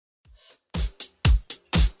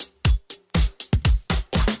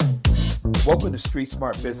Welcome to Street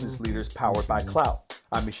Smart Business Leaders powered by Clout.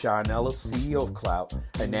 I'm Michon Ellis, CEO of Clout,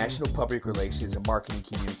 a national public relations and marketing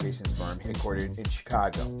communications firm headquartered in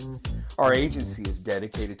Chicago. Our agency is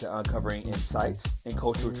dedicated to uncovering insights and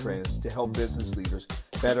cultural trends to help business leaders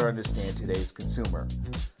better understand today's consumer.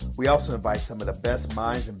 We also invite some of the best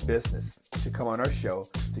minds in business to come on our show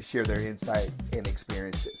to share their insight and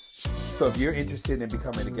experiences. So if you're interested in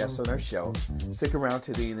becoming a guest on our show, stick around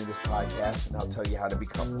to the end of this podcast and I'll tell you how to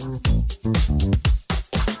become one.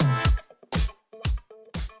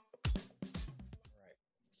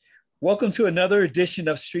 Welcome to another edition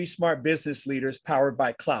of Street Smart Business Leaders powered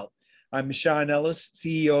by Clout. I'm Michon Ellis,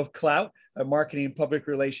 CEO of Clout, a marketing and public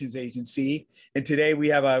relations agency. And today we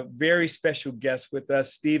have a very special guest with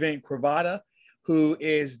us, Stephen Carvotta, who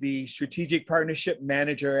is the Strategic Partnership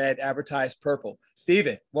Manager at Advertise Purple.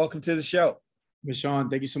 Stephen, welcome to the show. Michon,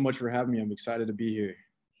 thank you so much for having me. I'm excited to be here.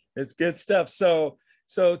 It's good stuff. So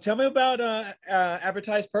tell me about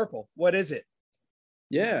Advertise Purple. What is it?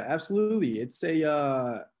 Yeah, absolutely. It's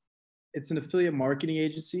an affiliate marketing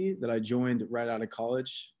agency that I joined right out of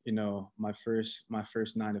college. You know, my first 9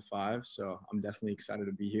 to 5. So I'm definitely excited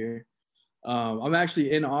to be here. I'm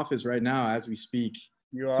actually in office right now as we speak.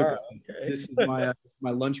 You are. Okay. This is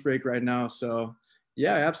my lunch break right now. So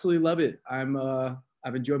yeah, I absolutely love it.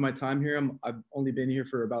 I've enjoyed my time here. I've only been here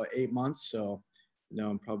for about 8 months. So,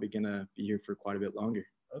 I'm probably gonna be here for quite a bit longer.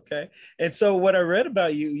 Okay. And so what I read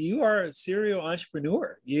about you, you are a serial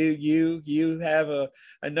entrepreneur. You have a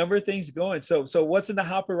number of things going. So what's in the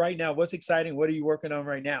hopper right now? What's exciting? What are you working on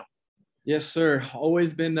right now? Yes, sir.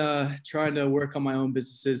 Always been trying to work on my own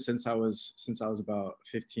businesses since I was about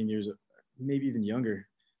 15 years, maybe even younger.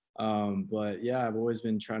 But yeah, I've always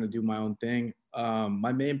been trying to do my own thing.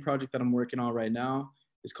 My main project that I'm working on right now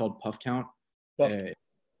is called Puff Count.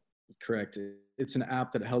 Correct. It's an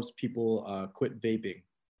app that helps people quit vaping.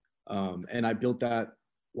 And I built that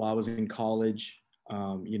while I was in college.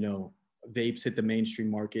 Vapes hit the mainstream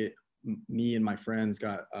market. Me and my friends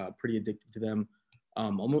got pretty addicted to them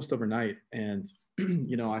almost overnight. And,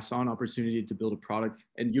 I saw an opportunity to build a product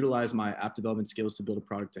and utilize my app development skills to build a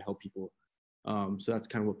product to help people. So that's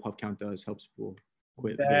kind of what Puff Count does, helps people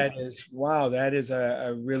quit. That is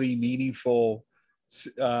a really meaningful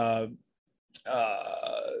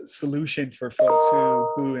solution for folks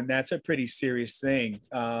who, and that's a pretty serious thing.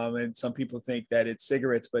 And some people think that it's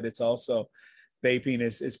cigarettes, but it's also vaping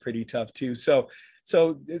is pretty tough too. So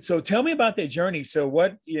tell me about that journey. So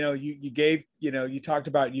what, you gave, you talked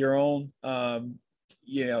about your own,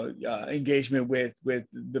 engagement with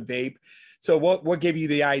the vape. So what gave you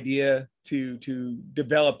the idea to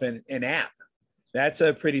develop an app? That's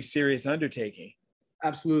a pretty serious undertaking.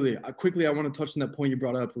 Absolutely. Quickly, I want to touch on that point you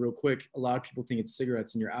brought up real quick. A lot of people think it's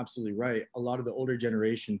cigarettes, and you're absolutely right. A lot of the older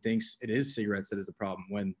generation thinks it is cigarettes that is the problem,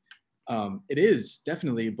 when it is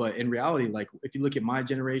definitely. But in reality, like if you look at my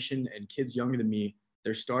generation and kids younger than me,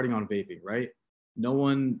 they're starting on vaping, right? No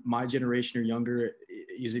one my generation or younger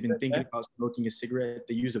is even thinking about smoking a cigarette.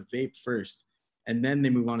 They use a vape first, and then they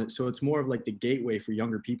move on it. So it's more of like the gateway for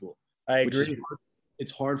younger people. I agree.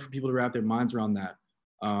 It's hard for people to wrap their minds around that.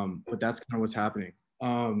 But that's kind of what's happening.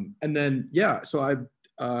 And then, so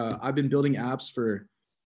I've been building apps for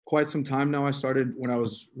quite some time now. I started when I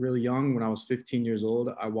was really young. When I was 15 years old,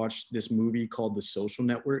 I watched this movie called The Social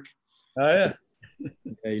Network. Oh, yeah.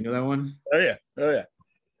 Yeah, you know that one? Oh, yeah.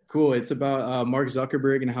 Cool. It's about Mark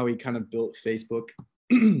Zuckerberg and how he kind of built Facebook.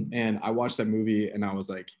 And I watched that movie and I was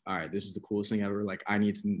like, all right, this is the coolest thing ever. Like, I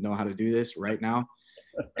need to know how to do this right now.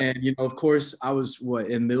 And, of course, I was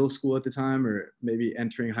in middle school at the time, or maybe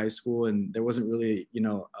entering high school. And there wasn't really,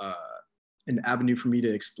 an avenue for me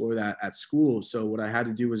to explore that at school. So what I had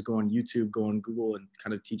to do was go on YouTube, go on Google, and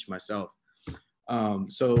kind of teach myself.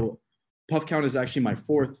 So Puff Count is actually my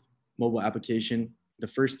 4th mobile application. The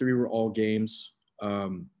first 3 were all games.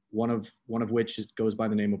 One of which goes by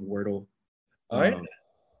the name of Wordle. All right.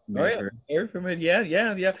 Heard from it.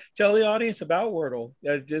 Yeah. Tell the audience about Wordle.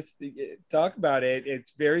 Just talk about it.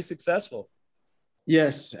 It's very successful.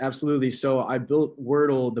 Yes, absolutely. So I built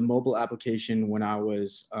Wordle, the mobile application, when I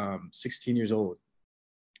was 16 years old.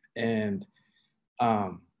 And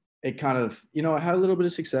it kind of, it had a little bit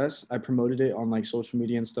of success. I promoted it on like social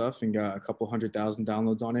media and stuff and got a couple 100,000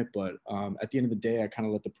 downloads on it. But at the end of the day, I kind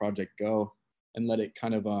of let the project go and let it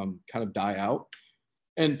kind of die out.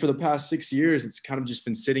 And for the past 6 years, it's kind of just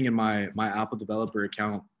been sitting in my Apple developer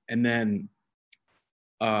account. And then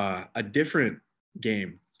a different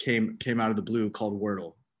game came out of the blue called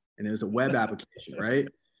Wordle, and it was a web application, right?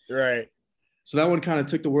 Right. So that one kind of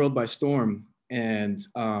took the world by storm. And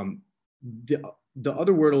the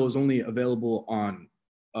other Wordle is only available on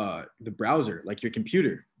the browser, like your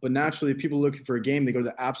computer. But naturally, if people are looking for a game, they go to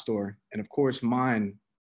the App Store. And of course, mine,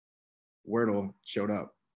 Wordle, showed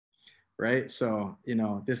up, right? So, you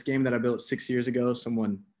know, this game that I built 6 years ago,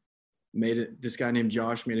 someone made it, this guy named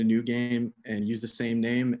Josh made a new game and used the same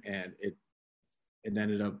name, and it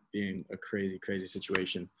ended up being a crazy, crazy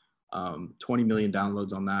situation. 20 million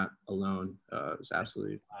downloads on that alone. It was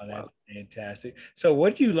absolutely wow, that's wild. fantastic. So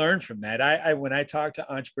what do you learn from that? I when I talk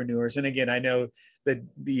to entrepreneurs, and again, I know that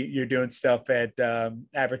you're doing stuff at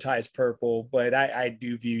Advertise Purple, but I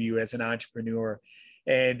do view you as an entrepreneur.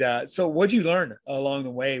 And so what do you learn along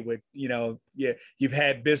the way with, you know, you've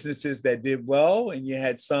had businesses that did well and you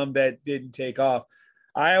had some that didn't take off.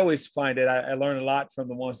 I always find that I learn a lot from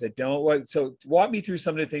the ones that don't. So walk me through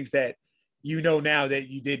some of the things that you know now that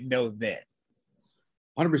you didn't know then.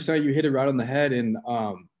 100%, you hit it right on the head. And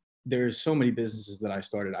there's so many businesses that I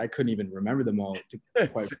started, I couldn't even remember them all to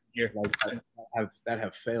quite that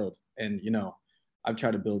have failed. And, you know, I've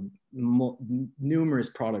tried to build numerous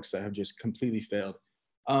products that have just completely failed.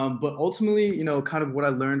 But ultimately, you know, kind of what I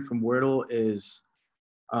learned from Wordle is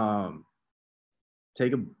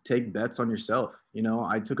take bets on yourself. You know,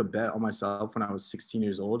 I took a bet on myself when I was 16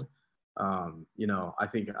 years old. You know, I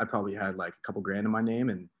think I probably had like a couple grand in my name,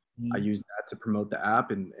 and I used that to promote the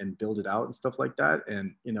app and build it out and stuff like that.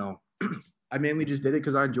 And, you know, I mainly just did it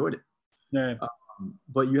because I enjoyed it. Yeah.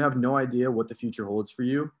 But you have no idea what the future holds for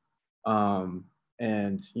you.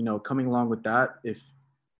 And, you know, coming along with that, if,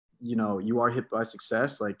 you know, you are hit by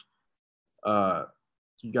success, like,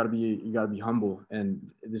 you gotta be humble.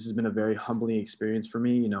 And this has been a very humbling experience for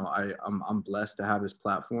me. You know, I'm blessed to have this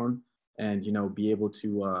platform and, you know, be able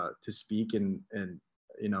to speak and,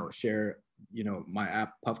 you know, share, you know, my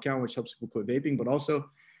app Puff Count, which helps people quit vaping, but also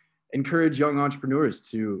encourage young entrepreneurs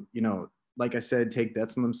to, you know, like I said, take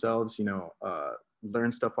bets on themselves, you know,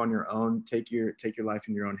 learn stuff on your own, take your life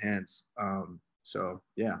in your own hands. So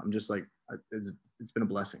yeah, I'm just like, it's been a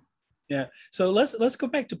blessing. Yeah. So let's go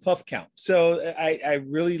back to Puff Count. So I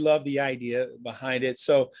really love the idea behind it.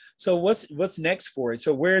 So what's next for it?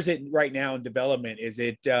 So where is it right now in development? Is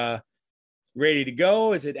it ready to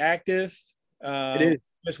go? Is it active? It is.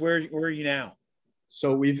 Just where are you now?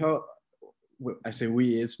 So we've helped. I say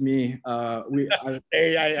we, it's me.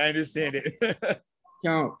 Hey, I understand it.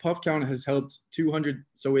 Puff Count has helped 200.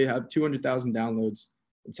 So we have 200,000 downloads.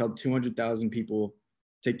 It's helped 200,000 people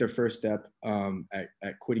take their first step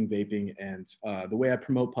at quitting vaping. And the way I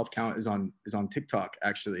promote Puff Count is on TikTok,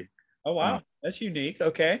 actually. Oh, wow. That's unique.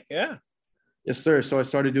 Okay. Yeah. Yes, sir. So I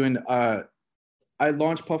started doing, I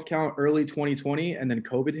launched Puff Count early 2020 and then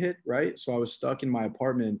COVID hit, right? So I was stuck in my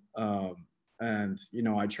apartment. And, you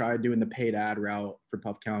know, I tried doing the paid ad route for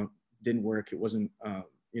Puff Count. Didn't work. It wasn't,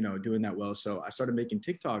 you know, doing that well. So I started making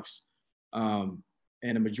TikToks.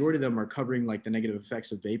 And a majority of them are covering like the negative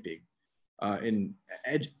effects of vaping. And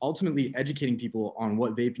ultimately educating people on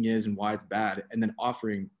what vaping is and why it's bad, and then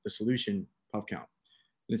offering the solution, Puff Count.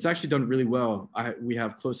 And it's actually done really well. We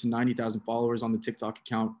have close to 90,000 followers on the TikTok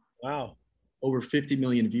account. Wow. Over 50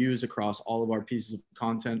 million views across all of our pieces of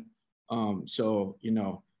content. So, you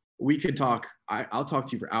know, we could talk, I'll talk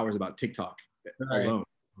to you for hours about TikTok alone.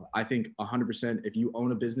 I think 100%, if you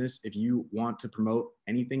own a business, if you want to promote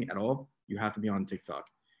anything at all, you have to be on TikTok.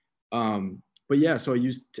 But yeah, so I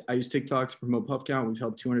use TikTok to promote Puff Count. We've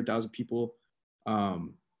helped 200,000 people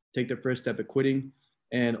take their first step at quitting.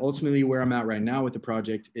 And ultimately where I'm at right now with the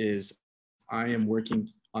project is I am working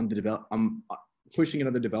on I'm pushing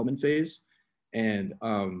another development phase, and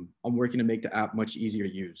I'm working to make the app much easier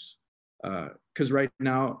to use. Because right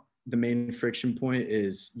now, the main friction point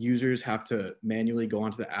is users have to manually go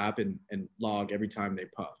onto the app and log every time they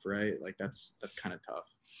puff, right? Like that's kind of tough.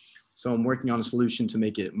 So I'm working on a solution to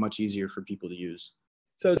make it much easier for people to use.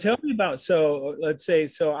 So tell me about, so let's say,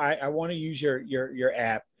 so I want to use your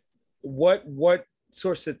app. What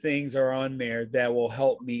sorts of things are on there that will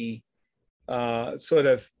help me sort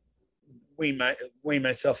of wean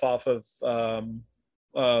myself off of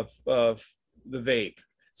the vape?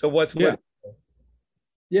 So what?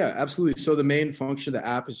 Yeah, absolutely. So the main function of the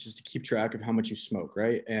app is just to keep track of how much you smoke,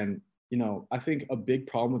 right? And, you know, I think a big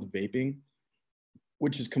problem with vaping,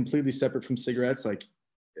 which is completely separate from cigarettes, like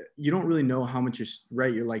you don't really know how much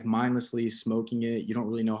you're like mindlessly smoking it. You don't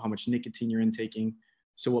really know how much nicotine you're intaking.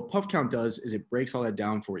 So what Puff Count does is it breaks all that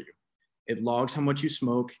down for you. It logs how much you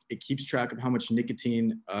smoke. It keeps track of how much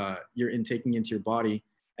nicotine you're intaking into your body.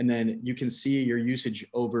 And then you can see your usage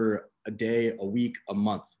over a day, a week, a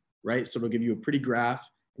month, right? So it'll give you a pretty graph,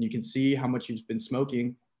 and you can see how much you've been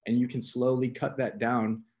smoking, and you can slowly cut that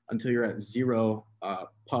down until you're at 0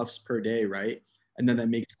 puffs per day, right? And then that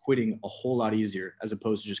makes quitting a whole lot easier as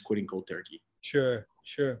opposed to just quitting cold turkey. Sure.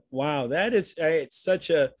 Sure. Wow. That is, it's such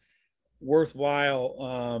a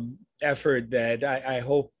worthwhile effort that I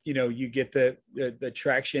hope, you know, you get the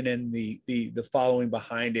traction and the following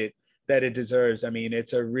behind it that it deserves. I mean,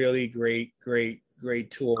 it's a really great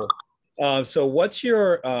tool. So what's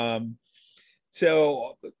your,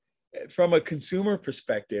 so from a consumer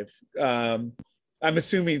perspective, I'm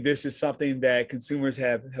assuming this is something that consumers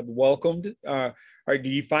have welcomed, or do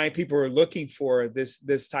you find people are looking for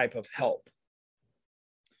this type of help?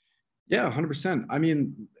 Yeah, 100%. I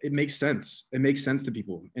mean, it makes sense. It makes sense to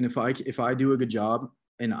people. And if I do a good job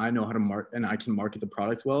and I know how to market and I can market the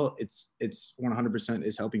product well, it's 100%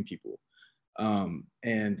 is helping people.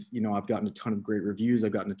 And you know, I've gotten a ton of great reviews.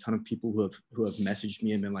 I've gotten a ton of people who have messaged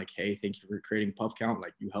me and been like, "Hey, thank you for creating Puff Count.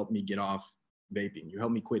 Like, you helped me get off vaping. You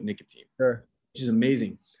helped me quit nicotine," Sure. which is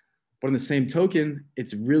amazing. But on the same token,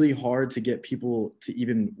 it's really hard to get people to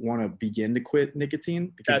even want to begin to quit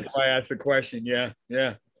nicotine, because That's why I asked the question. Yeah.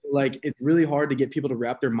 Yeah. like it's really hard to get people to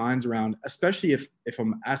wrap their minds around, especially if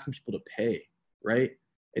I'm asking people to pay, right?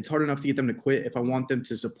 It's hard enough to get them to quit. If I want them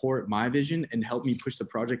to support my vision and help me push the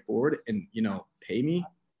project forward and, you know, pay me,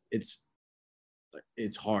 it's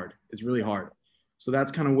hard. It's really hard. So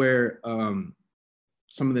that's kind of where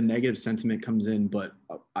some of the negative sentiment comes in, but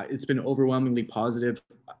it's been overwhelmingly positive.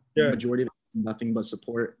 Yeah. Majority of it, nothing but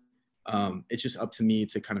support. It's just up to me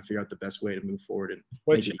to kind of figure out the best way to move forward. And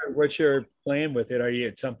what's your plan with it? Are you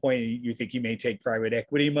at some point you think you may take private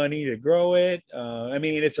equity money to grow it? I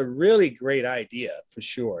mean, it's a really great idea for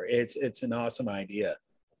sure. It's an awesome idea.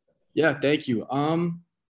 Yeah, thank you. I'm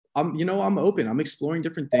open. I'm exploring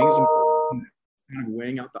different things. I'm kind of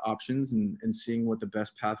weighing out the options and seeing what the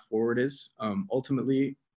best path forward is.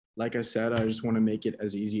 Ultimately, like I said, I just want to make it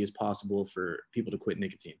as easy as possible for people to quit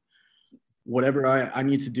nicotine. Whatever I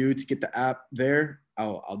need to do to get the app there,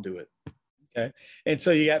 I'll do it. Okay. And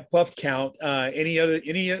so you got Puff Count. Any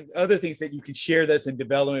other things that you can share that's in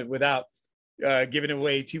development without giving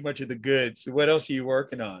away too much of the goods? What else are you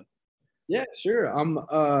working on? Yeah, sure.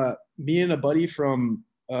 Me and a buddy from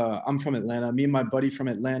I'm from Atlanta. Me and my buddy from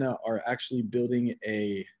Atlanta are actually building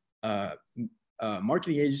a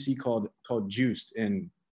marketing agency called Juiced, and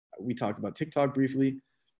we talked about TikTok briefly.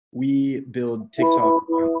 We build TikTok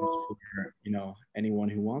for, you know, anyone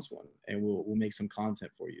who wants one, and we'll make some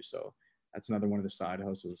content for you. So that's another one of the side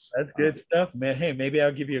hustles. That's good stuff, man. Hey, maybe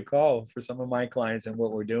I'll give you a call for some of my clients and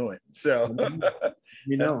what we're doing. So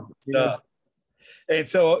you know. And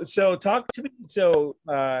so talk to me. So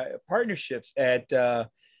partnerships at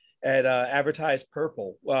Advertise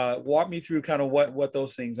Purple. Walk me through kind of what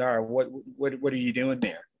those things are. What are you doing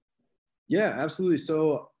there? Yeah, absolutely.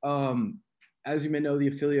 So as you may know, the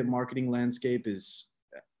affiliate marketing landscape it's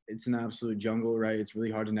an absolute jungle, right? It's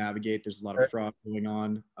really hard to navigate. There's a lot of fraud going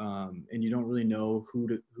on, and you don't really know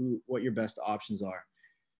what your best options are.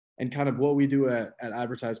 And kind of what we do at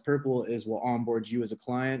Advertise Purple is we'll onboard you as a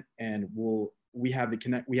client, and we have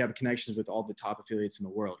connections with all the top affiliates in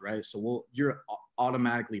the world, right? So you're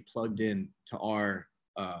automatically plugged in to our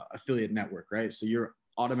affiliate network, right? So you're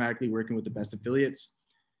automatically working with the best affiliates,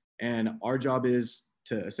 and our job is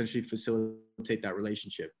to essentially facilitate that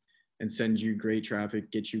relationship and send you great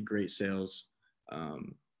traffic, get you great sales,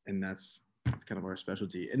 and that's kind of our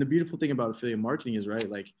specialty. And the beautiful thing about affiliate marketing is, right,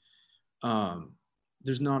 like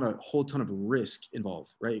there's not a whole ton of risk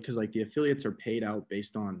involved, right? Because like the affiliates are paid out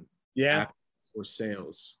based on or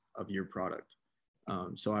sales of your product.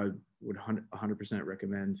 So I would 100%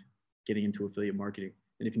 recommend getting into affiliate marketing.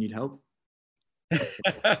 And if you need help,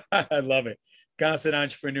 I love it. Constant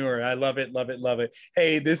entrepreneur. I love it, love it, love it.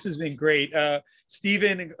 Hey, this has been great.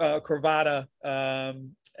 Stephen Carvotta,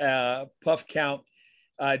 Puff Count,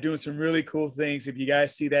 doing some really cool things. If you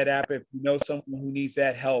guys see that app, if you know someone who needs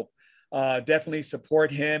that help, definitely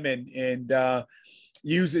support him and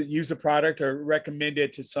use the product or recommend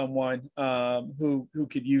it to someone who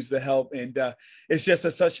could use the help. And it's just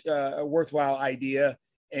such a worthwhile idea.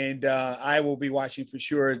 And I will be watching for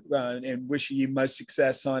sure and wishing you much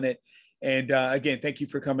success on it. And again, thank you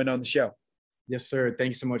for coming on the show. Yes, sir.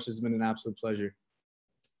 Thanks so much. It's been an absolute pleasure.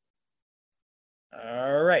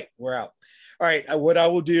 All right, we're out. All right, what I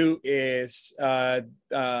will do is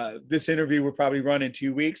this interview will probably run in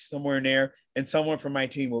 2 weeks, somewhere in there, and someone from my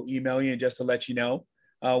team will email you and just to let you know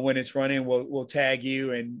when it's running. We'll tag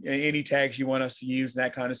you, and any tags you want us to use, and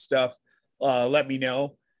that kind of stuff. Let me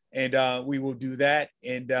know, and we will do that,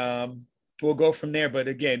 and we'll go from there. But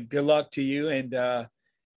again, good luck to you, and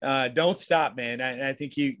don't stop, man. I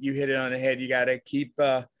think you hit it on the head. You got to keep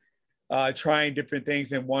trying different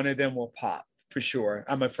things, and one of them will pop for sure.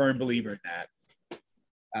 I'm a firm believer in that.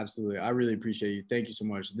 Absolutely. I really appreciate you. Thank you so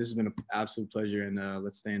much. This has been an absolute pleasure, and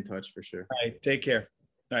let's stay in touch for sure. All right. Take care.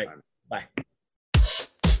 All right. Bye.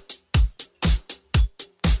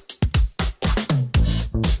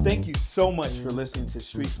 Thank you so much for listening to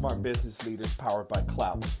Street Smart Business Leaders powered by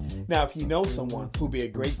Clout. Now, if you know someone who'll be a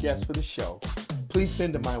great guest for the show, please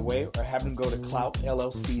send them my way or have them go to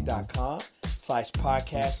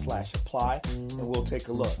cloutllc.com/podcast/apply and we'll take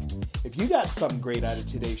a look. If you got something great out of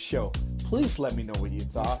today's show, please let me know what you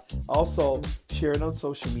thought. Also, share it on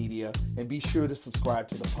social media and be sure to subscribe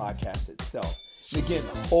to the podcast itself. And again,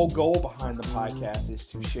 the whole goal behind the podcast is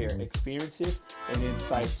to share experiences and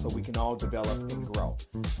insights so we can all develop and grow.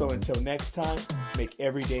 So until next time, make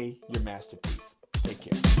every day your masterpiece. Take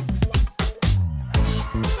care.